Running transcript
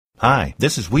Hi,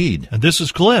 this is Weed. And this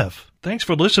is Cliff. Thanks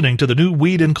for listening to the new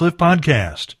Weed and Cliff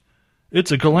podcast.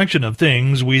 It's a collection of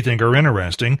things we think are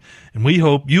interesting, and we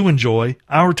hope you enjoy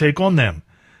our take on them.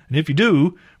 And if you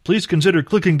do, please consider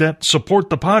clicking that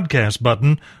support the podcast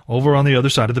button over on the other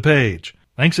side of the page.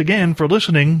 Thanks again for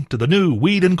listening to the new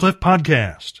Weed and Cliff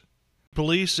podcast.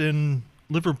 Police in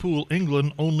Liverpool,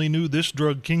 England only knew this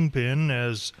drug kingpin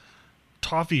as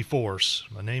Toffee Force,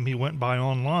 a name he went by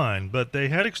online, but they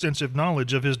had extensive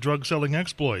knowledge of his drug-selling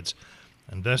exploits.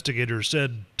 Investigators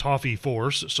said Toffee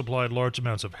Force supplied large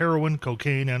amounts of heroin,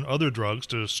 cocaine, and other drugs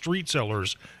to street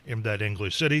sellers in that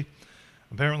English city,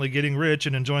 apparently getting rich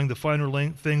and enjoying the finer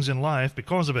things in life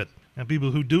because of it. And people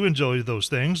who do enjoy those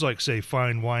things, like, say,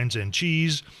 fine wines and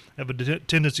cheese, have a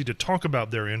tendency to talk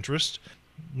about their interests,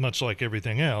 much like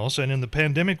everything else. And in the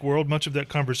pandemic world, much of that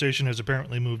conversation has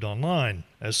apparently moved online,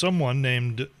 as someone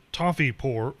named Toffee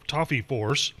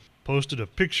Force posted a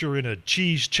picture in a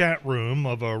cheese chat room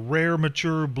of a rare,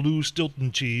 mature blue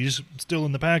Stilton cheese still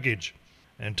in the package.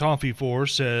 And Toffee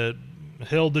Force had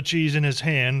held the cheese in his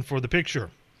hand for the picture.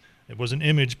 It was an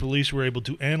image police were able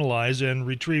to analyze and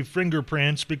retrieve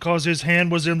fingerprints because his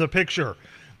hand was in the picture,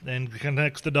 and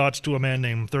connects the dots to a man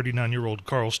named 39-year-old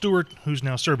Carl Stewart, who's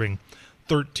now serving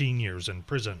 13 years in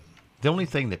prison. The only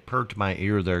thing that perked my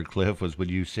ear there, Cliff, was when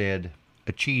you said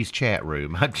a cheese chat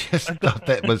room. I just thought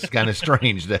that was kind of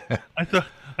strange.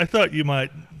 I thought you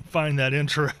might find that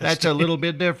interesting. That's a little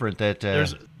bit different.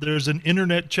 There's an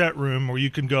internet chat room where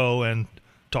you can go and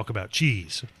talk about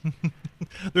cheese.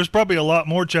 There's probably a lot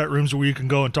more chat rooms where you can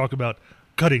go and talk about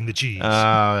cutting the cheese.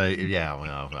 Yeah,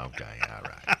 well, okay, all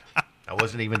right. I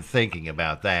wasn't even thinking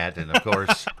about that, and of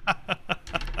course,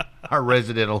 our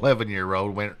resident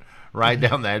 11-year-old went right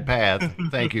down that path.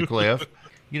 Thank you, Cliff.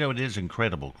 You know, it is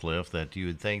incredible, Cliff, that you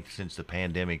would think since the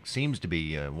pandemic seems to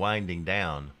be winding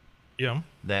down, yeah,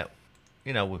 that,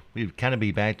 you know, we'd kind of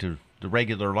be back to the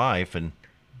regular life, and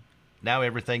now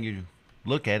everything you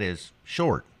look at is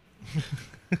short.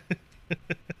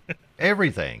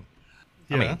 Everything.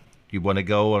 Yeah. I mean, you want to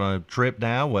go on a trip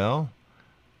now? Well,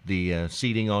 the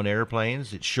seating on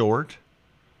airplanes, it's short.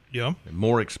 Yeah.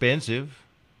 More expensive.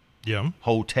 Yeah.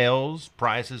 Hotels,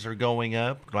 prices are going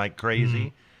up like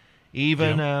crazy.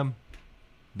 Even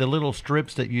the little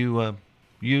strips that you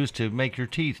use to make your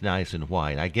teeth nice and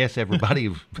white. I guess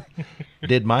everybody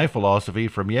did my philosophy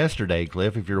from yesterday,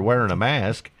 Cliff. If you're wearing a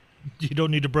mask, you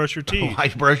don't need to brush your teeth. Why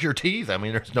brush your teeth? I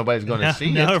mean, there's nobody's going to see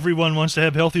it. Now everyone wants to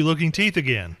have healthy-looking teeth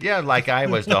again. Yeah, like I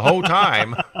was the whole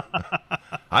time.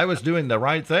 I was doing the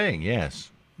right thing,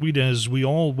 yes. As we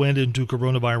all went into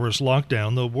coronavirus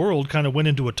lockdown, the world kind of went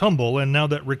into a tumble, and now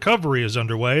that recovery is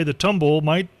underway, the tumble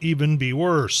might even be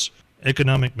worse.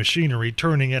 Economic machinery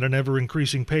turning at an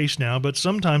ever-increasing pace now, but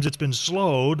sometimes it's been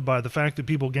slowed by the fact that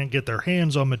people can't get their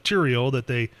hands on material that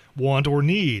they want or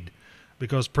need,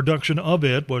 because production of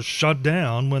it was shut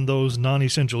down when those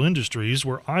non-essential industries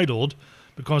were idled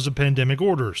because of pandemic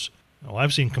orders. Now,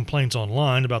 I've seen complaints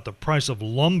online about the price of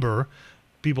lumber.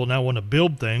 People now want to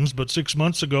build things, but 6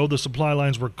 months ago the supply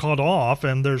lines were cut off,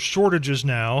 and there's shortages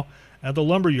now at the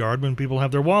lumber yard when people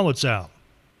have their wallets out.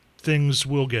 Things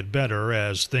will get better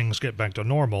as things get back to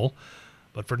normal,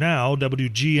 but for now,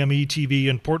 WGME-TV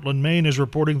in Portland, Maine is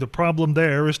reporting the problem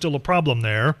there is still a problem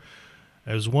there,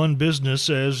 as one business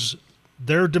says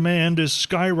their demand is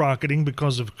skyrocketing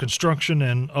because of construction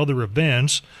and other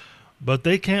events, but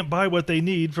they can't buy what they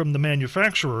need from the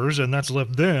manufacturers, and that's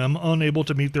left them unable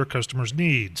to meet their customers'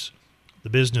 needs. The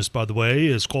business, by the way,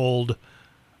 is called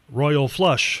Royal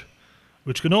Flush,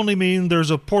 which can only mean there's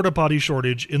a porta-potty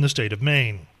shortage in the state of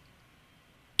Maine.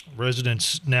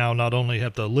 Residents now not only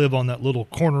have to live on that little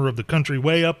corner of the country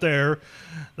way up there,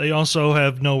 they also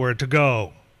have nowhere to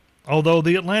go. Although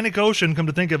the Atlantic Ocean, come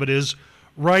to think of it, is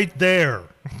right there.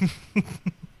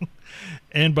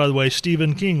 And by the way,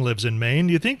 Stephen King lives in Maine.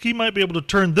 Do you think he might be able to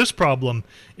turn this problem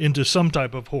into some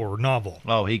type of horror novel?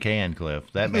 Oh, he can, Cliff.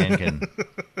 That man can.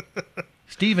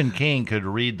 Stephen King could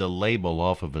read the label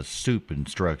off of a soup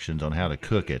instructions on how to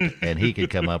cook it, and he could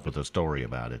come up with a story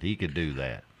about it. He could do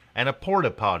that. And a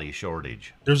porta-potty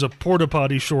shortage. There's a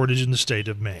porta-potty shortage in the state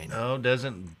of Maine. Oh,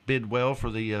 doesn't bid well for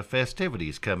the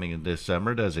festivities coming in this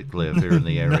summer, does it, Cliff, here in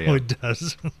the area? No, it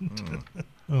doesn't.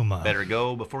 Oh, my. Better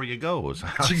go before you go.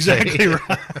 That's exactly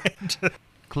right.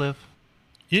 Cliff?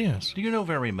 Yes. Do you know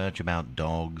very much about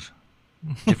dogs?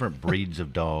 Different breeds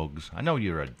of dogs? I know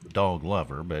you're a dog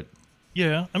lover, but...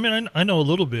 Yeah, I mean, I know a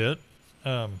little bit.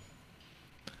 I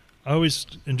always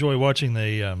enjoy watching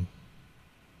the...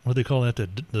 what do they call that?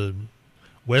 The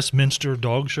Westminster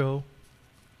Dog Show.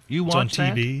 You watch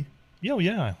on TV. Yeah,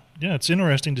 yeah. It's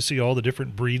interesting to see all the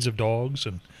different breeds of dogs,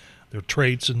 and their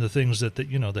traits and the things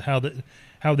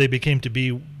how they became to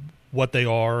be what they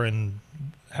are and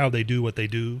how they do what they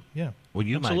do. Yeah. Well,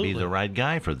 you might be the right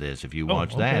guy for this if you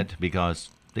watch that, because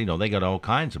they got all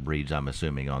kinds of breeds, I'm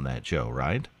assuming, on that show,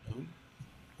 right?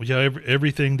 Well, yeah,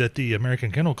 everything that the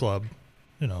American Kennel Club,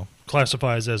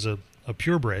 classifies as a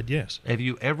purebred. Yes. Have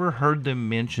you ever heard them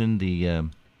mention the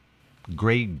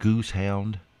gray goose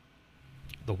hound?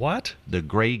 The what? The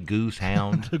gray goose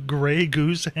hound. The gray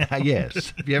goose hound.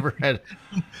 Yes. Have you ever had?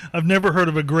 I've never heard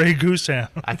of a gray goose hound.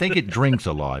 I think it drinks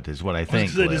a lot, is what I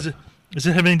think. Is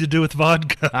it having to do with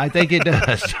vodka? I think it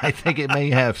does. I think it may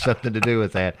have something to do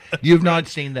with that. You've not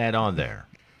seen that on there.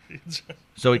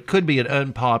 So it could be an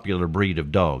unpopular breed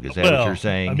of dog. Is that what you're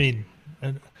saying? I mean,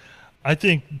 I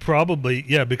think probably,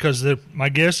 yeah, because my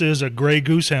guess is a gray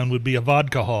goose hound would be a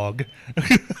vodka hog.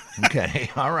 Okay,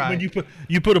 all right. When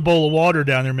you put a bowl of water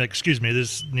down there and make, excuse me,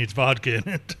 this needs vodka in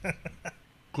it.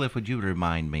 Cliff, would you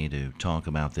remind me to talk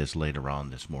about this later on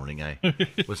this morning? I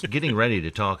was getting ready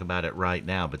to talk about it right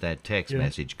now, but that text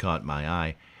message caught my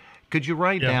eye. Could you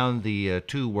write down the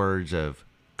 2 words of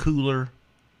cooler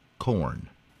corn?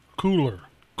 Cooler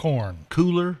corn.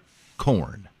 Cooler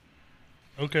corn.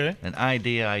 Okay. An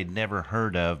idea I'd never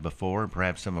heard of before, and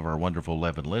perhaps some of our wonderful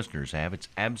 11 listeners have. It's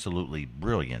absolutely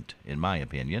brilliant, in my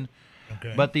opinion.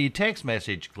 Okay. But the text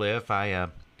message, Cliff, I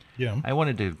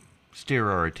wanted to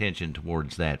steer our attention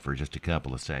towards that for just a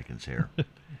couple of seconds here.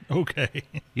 Okay.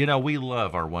 We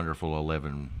love our wonderful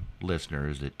 11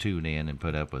 listeners that tune in and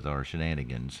put up with our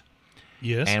shenanigans.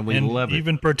 Yes, and we love it.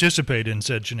 Even participate in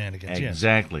said shenanigans.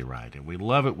 Exactly right. And we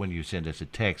love it when you send us a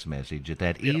text message at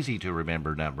that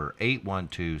easy-to-remember number,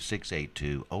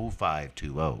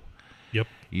 812-682-0520. Yep.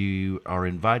 You are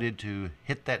invited to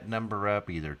hit that number up,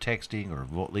 either texting or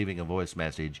leaving a voice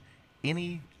message,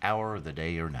 any hour of the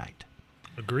day or night.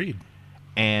 Agreed.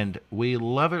 And we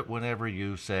love it whenever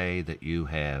you say that you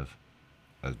have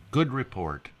a good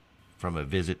report from a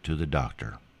visit to the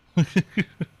doctor.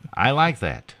 I like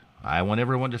that. I want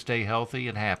everyone to stay healthy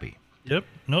and happy. Yep.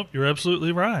 Nope, you're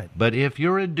absolutely right. But if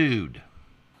you're a dude,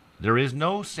 there is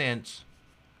no sense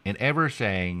in ever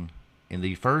saying in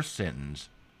the first sentence,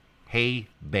 "Hey,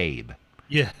 babe."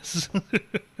 Yes.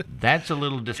 That's a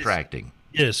little distracting.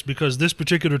 Yes, because this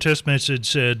particular text message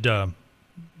said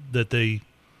that they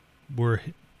were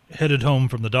headed home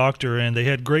from the doctor and they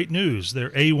had great news.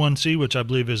 Their A1C, which I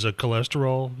believe is a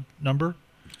cholesterol number,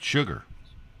 sugar,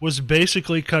 was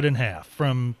basically cut in half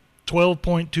from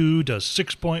 12.2 to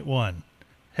 6.1.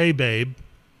 Hey, babe.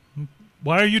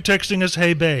 Why are you texting us,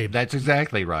 hey, babe? That's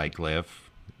exactly right, Cliff.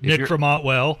 Nick from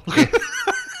Otwell.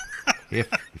 If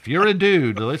you're a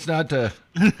dude, let's not...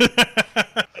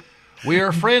 we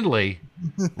are friendly.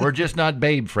 We're just not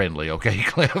babe friendly, okay,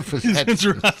 Cliff? Is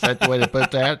that the way to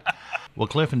put that? Well,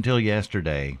 Cliff, until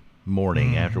yesterday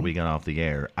morning after we got off the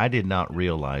air, I did not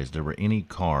realize there were any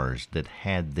cars that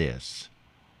had this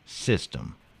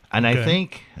system. And I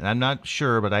think, and I'm not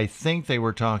sure, but I think they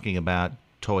were talking about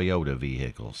Toyota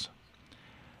vehicles.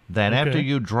 That after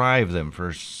you drive them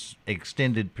for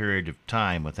extended period of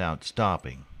time without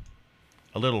stopping,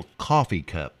 a little coffee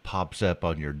cup pops up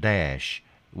on your dash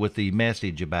with the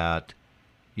message about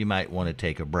you might want to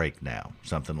take a break now,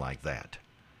 something like that.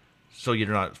 So you're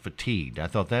not fatigued. I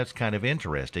thought that's kind of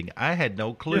interesting. I had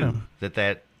no clue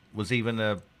that was even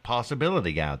a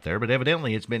possibility out there, but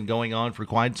evidently it's been going on for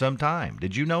quite some time.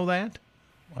 Did you know that?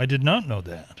 I did not know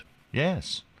that.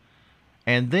 Yes.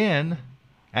 And then,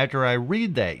 after I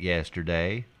read that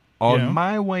yesterday, on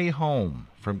my way home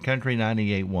from Country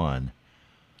 98.1,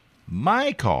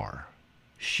 my car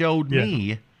showed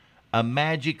me a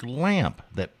magic lamp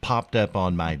that popped up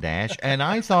on my dash, and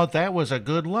I thought that was a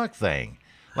good luck thing.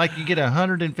 Like you get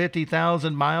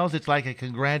 150,000 miles, it's like a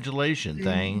congratulation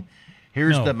thing.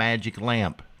 Here's the magic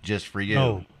lamp just for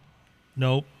you.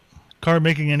 Nope. Car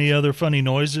making any other funny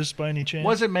noises by any chance?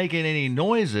 Wasn't making any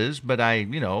noises, but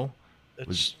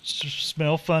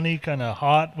smell funny, kind of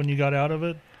hot when you got out of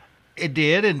it? It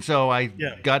did, and so I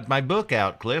got my book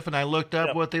out, Cliff, and I looked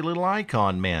up what the little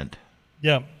icon meant.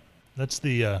 Yeah, that's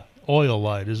the oil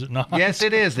light, is it not? Yes,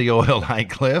 it is the oil light,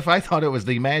 Cliff. I thought it was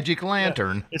the magic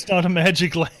lantern. It's not a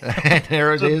magic lantern. And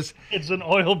there it is. It's an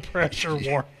oil pressure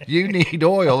warning. You need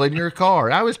oil in your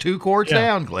car. I was 2 quarts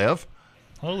down, Cliff.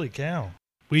 Holy cow.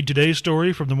 Today's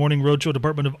story from the Morning Roadshow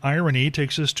Department of Irony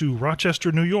takes us to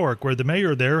Rochester, New York, where the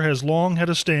mayor there has long had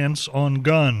a stance on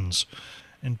guns.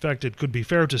 In fact, it could be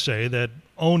fair to say that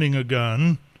owning a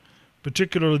gun,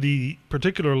 particularly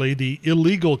the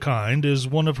illegal kind, is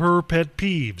one of her pet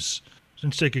peeves.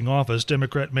 Since taking office,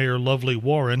 Democrat Mayor Lovely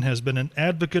Warren has been an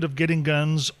advocate of getting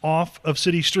guns off of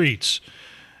city streets.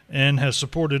 and has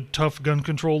supported tough gun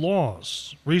control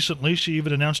laws. Recently, she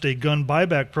even announced a gun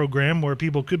buyback program where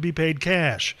people could be paid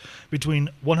cash between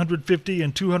 $150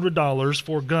 and $200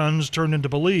 for guns turned into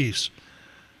police.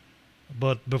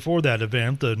 But before that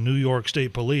event, the New York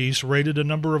State Police raided a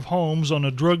number of homes on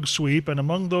a drug sweep, and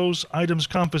among those items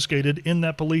confiscated in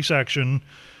that police action,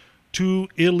 2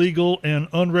 illegal and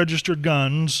unregistered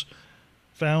guns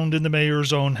found in the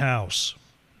mayor's own house.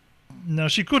 Now,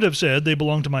 she could have said they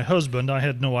belonged to my husband. I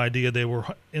had no idea they were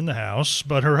in the house,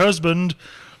 but her husband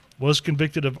was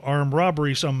convicted of armed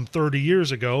robbery some 30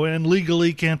 years ago and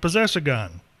legally can't possess a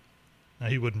gun. Now,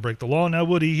 he wouldn't break the law, now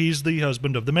would he? He's the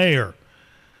husband of the mayor.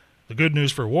 The good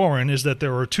news for Warren is that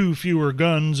there are 2 fewer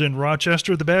guns in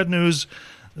Rochester. The bad news,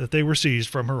 that they were seized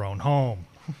from her own home.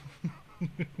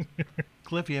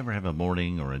 Cliff, you ever have a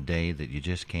morning or a day that you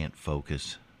just can't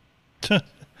focus? I'm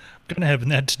kind of having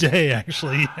that today,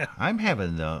 actually. I'm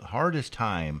having the hardest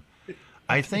time.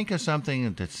 I think of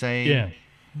something to say, Yeah.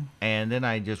 and then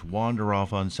I just wander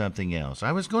off on something else.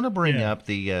 I was going to bring up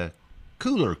the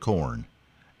cooler corn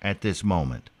at this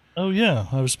moment. Oh, yeah.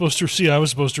 I was supposed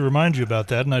to remind you about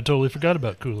that, and I totally forgot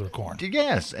about cooler corn.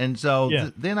 Yes, and so Yeah.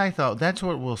 then I thought that's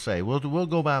what we'll say. We'll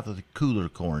go about the cooler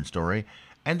corn story,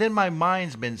 and then my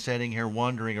mind's been sitting here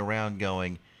wandering around,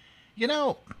 going,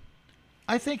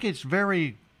 I think it's a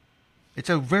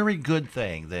very good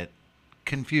thing that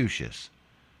Confucius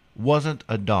wasn't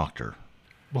a doctor.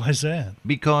 Why is that?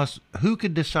 Because who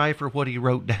could decipher what he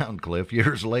wrote down, Cliff,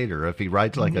 years later? If he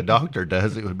writes like a doctor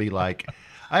does, it would be like,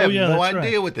 I have no that's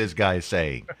idea right. what this guy's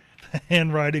saying.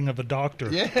 Handwriting of a doctor.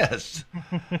 Yes.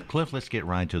 Cliff, let's get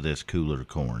right to this cooler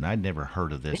corn. I'd never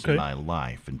heard of this in my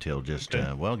life until just,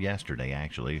 yesterday,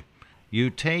 actually. You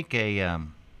take a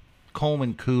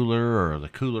Coleman cooler or the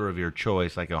cooler of your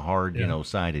choice, like a hard,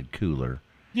 sided cooler,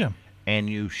 Yeah. and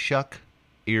you shuck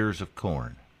ears of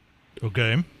corn.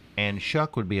 Okay. And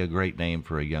shuck would be a great name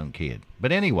for a young kid.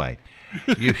 But anyway,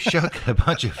 you shuck a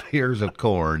bunch of ears of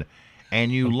corn,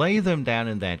 and you lay them down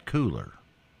in that cooler.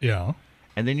 Yeah.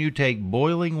 And then you take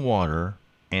boiling water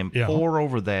and pour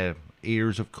over the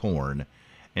ears of corn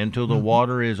until the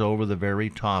water is over the very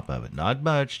top of it. Not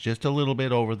much, just a little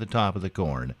bit over the top of the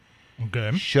corn.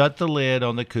 Okay. Shut the lid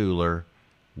on the cooler,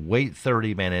 wait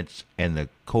 30 minutes, and the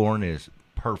corn is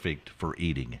perfect for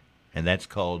eating. And that's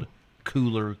called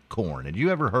cooler corn. Had you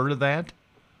ever heard of that?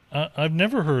 I've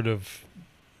never heard of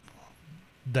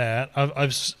that.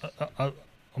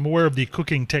 I'm aware of the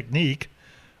cooking technique,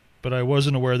 but I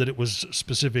wasn't aware that it was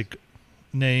specific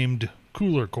named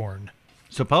cooler corn.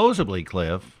 Supposedly,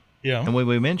 Cliff, Yeah. and when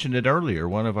we mentioned it earlier,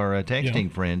 one of our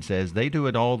texting friends says they do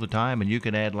it all the time, and you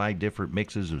can add like different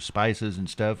mixes of spices and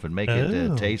stuff and make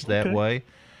it taste that way.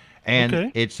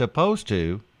 And it's supposed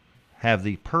to have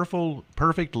the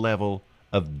perfect level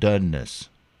of doneness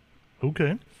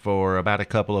Okay. for about a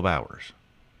couple of hours.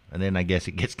 And then I guess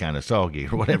it gets kind of soggy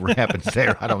or whatever happens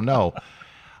there. I don't know.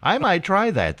 I might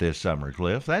try that this summer,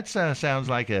 Cliff. That sounds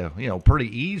like a pretty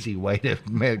easy way to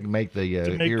make the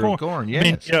ear of corn.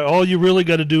 Yes. I mean, all you really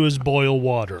got to do is boil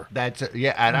water. That's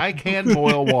and I can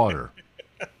boil water.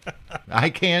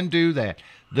 I can do that.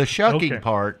 The shucking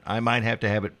part, I might have to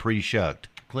have it pre-shucked.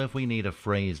 Cliff, we need a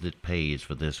phrase that pays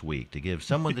for this week to give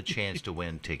someone the chance to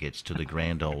win tickets to the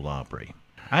Grand Ole Opry.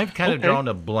 I've kind of drawn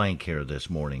a blank here this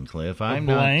morning, Cliff. I'm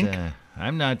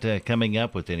not coming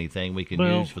up with anything we can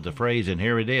use for the phrase, and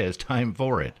here it is. Time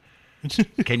for it.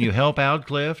 Can you help out,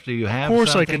 Cliff? Do you have something? Of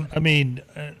course I can. I mean,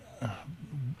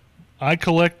 I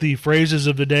collect the phrases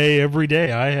of the day every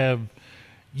day. I have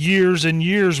years and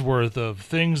years worth of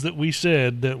things that we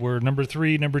said that were number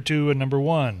 3, number 2, and number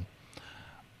 1.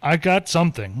 I got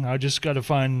something. I just got to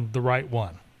find the right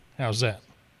one. How's that?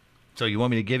 So you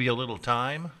want me to give you a little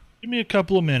time? Give me a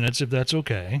couple of minutes, if that's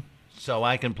okay. So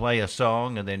I can play a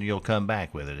song, and then you'll come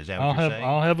back with it. Is that what you're saying?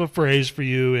 I'll have a phrase for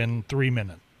you in 3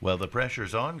 minutes. Well, the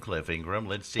pressure's on Cliff Ingram.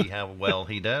 Let's see how well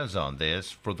he does on this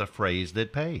for the phrase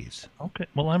that pays. Okay.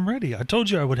 Well, I'm ready. I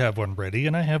told you I would have one ready,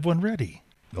 and I have one ready.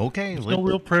 Okay. There's no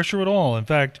real pressure at all. In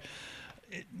fact,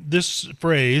 this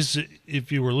phrase,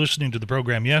 if you were listening to the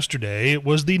program yesterday, it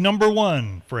was the number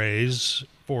 1 phrase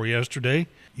for yesterday.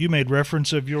 You made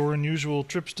reference of your unusual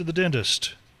trips to the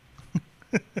dentist.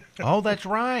 Oh, that's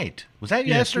right. Was that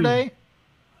yesterday?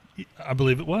 I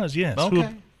believe it was, yes.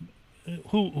 Okay.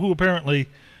 Who apparently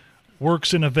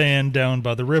works in a van down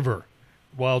by the river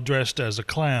while dressed as a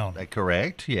clown.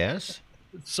 Correct, yes.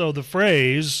 So the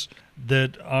phrase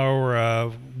that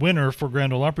our winner for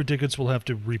Grand Ole Opry tickets will have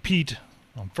to repeat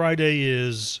on Friday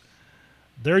is,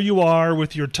 "There you are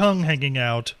with your tongue hanging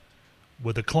out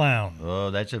with a clown." Oh,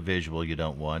 that's a visual you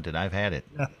don't want, and I've had it.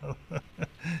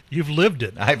 You've lived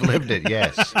it. I've lived it,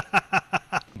 yes.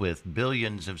 with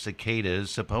billions of cicadas,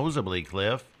 supposedly,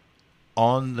 Cliff,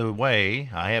 on the way.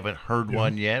 I haven't heard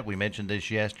one yet. We mentioned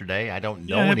this yesterday. I don't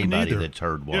know I haven't anybody either. that's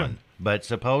heard one. Yeah. But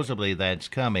supposedly that's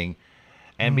coming.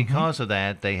 And because of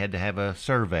that, they had to have a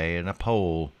survey and a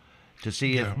poll to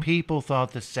see if people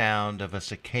thought the sound of a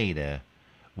cicada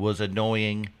was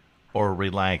annoying or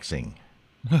relaxing.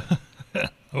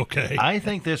 Okay. I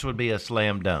think this would be a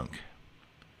slam dunk.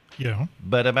 Yeah.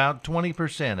 But about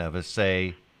 20% of us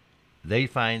say they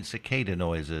find cicada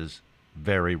noises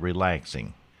very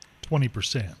relaxing.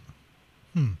 20%.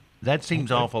 That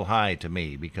seems awful high to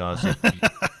me because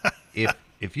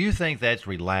if you think that's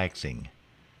relaxing,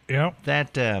 Yeah.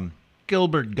 that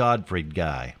Gilbert Gottfried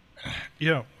guy,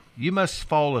 Yeah. you must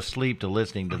fall asleep to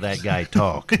listening to that guy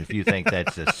talk if you think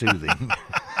that's soothing.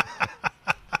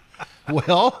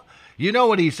 Well, you know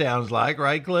what he sounds like,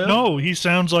 right, Cliff? No, he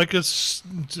sounds like a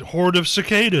horde of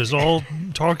cicadas all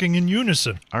talking in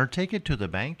unison. Our ticket to the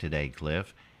bank today,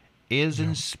 Cliff, is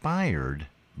inspired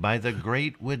by the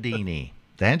Great Houdini.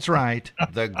 That's right.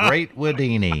 The Great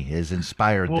Houdini is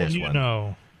inspired Well, this you one.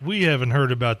 know, we haven't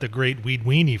heard about the Great Weed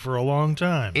Weenie for a long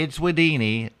time. It's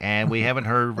Houdini, and we haven't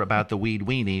heard about the Weed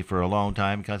Weenie for a long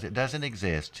time because it doesn't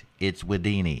exist. It's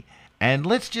Houdini. And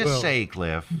let's just say,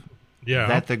 Cliff, Yeah.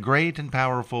 that the great and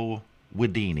powerful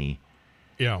Houdini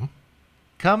Yeah.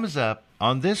 comes up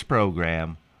on this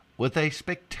program with a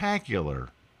spectacular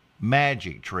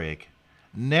magic trick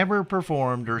never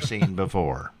performed or seen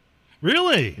before.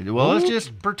 Really? Well, let's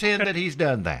just pretend that he's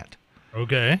done that.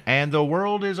 Okay. And the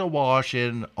world is awash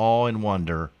in awe and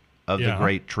wonder of the Yeah.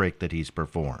 great trick that he's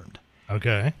performed.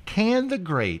 Okay. Can the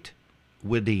great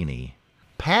Houdini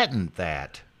patent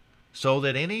that so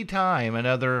that any time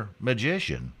another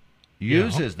magician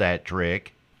uses that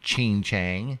trick, ching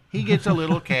chang, he gets a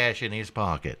little cash in his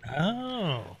pocket?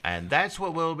 Oh. And that's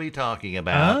what we'll be talking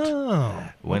about Oh.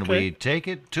 when okay. we take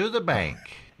it to the bank.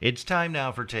 It's time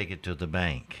now for Take It to the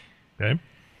Bank. Okay.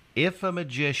 If a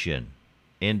magician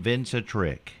invents a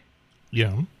trick,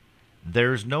 Yeah.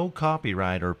 there's no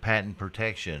copyright or patent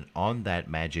protection on that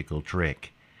magical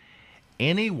trick.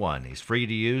 Anyone is free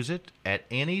to use it at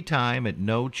any time at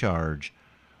no charge.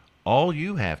 All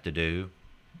you have to do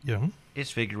Yeah.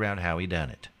 is figure out how he done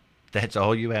it. That's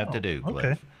all you have to do, Cliff.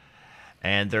 okay.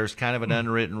 And there's kind of an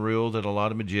unwritten rule that a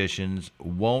lot of magicians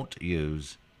won't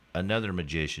use another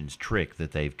magician's trick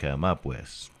that they've come up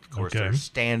with. Of course, Okay. there's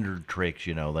standard tricks,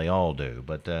 they all do.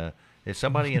 But if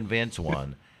somebody invents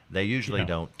one, they usually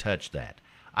don't touch that.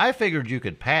 I figured you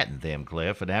could patent them,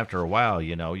 Cliff, and after a while,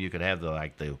 you could have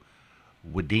the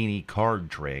Houdini card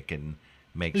trick and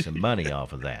make some money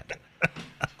off of that.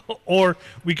 Or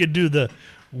we could do the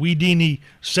Weedini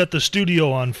set the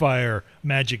studio on fire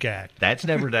magic act. That's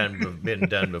never been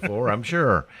done before, I'm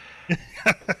sure.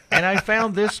 And I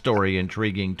found this story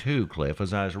intriguing too, Cliff,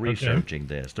 as I was researching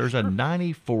this. There's a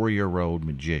 94-year-old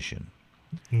magician,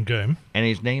 Okay. and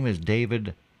his name is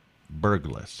David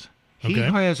Berglas. He Okay.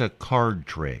 has a card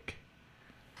trick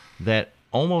that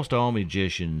almost all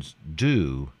magicians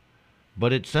do,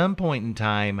 but at some point in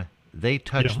time, they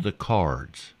touch Yeah. the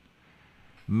cards.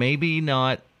 Maybe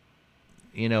not,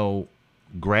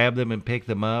 grab them and pick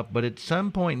them up, but at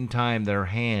some point in time, their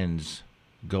hands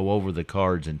go over the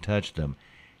cards and touch them.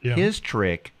 Yeah. His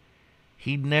trick,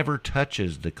 he never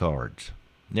touches the cards.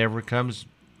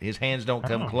 His hands don't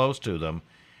come close to them.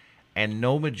 And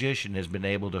no magician has been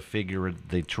able to figure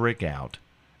the trick out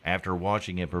after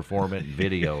watching him perform it and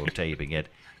videotaping it.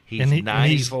 He's And he's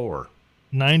 94.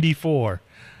 94.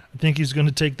 I think he's going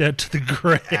to take that to the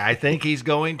grave. I think he's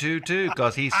going to, too,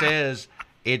 because he says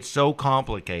it's so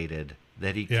complicated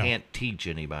that he Yeah. can't teach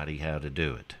anybody how to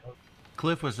do it.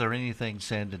 Cliff, was there anything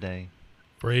said today?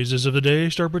 Phrases of the day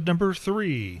start with number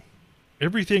 3.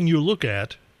 Everything you look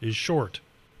at is short.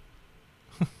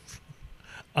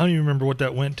 I don't even remember what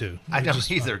that went to. I It don't just-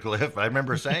 either, Cliff. I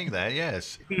remember saying that,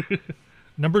 yes.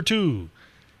 Number 2,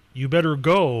 you better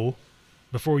go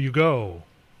before you go.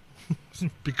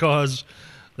 Because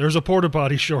there's a porta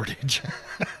potty shortage.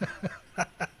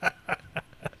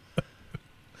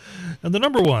 And the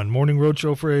number 1 Morning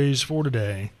Roadshow phrase for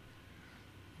today: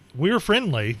 we're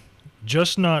friendly,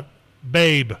 just not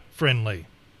babe friendly.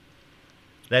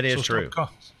 That is So true.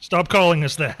 Stop calling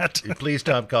us that. Please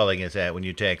stop calling us that when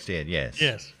you text in, yes.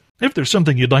 Yes. If there's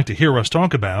something you'd like to hear us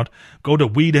talk about, go to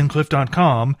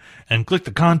weedandcliff.com and click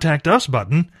the Contact Us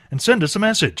button and send us a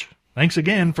message. Thanks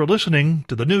again for listening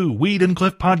to the new Weed and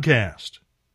Cliff podcast.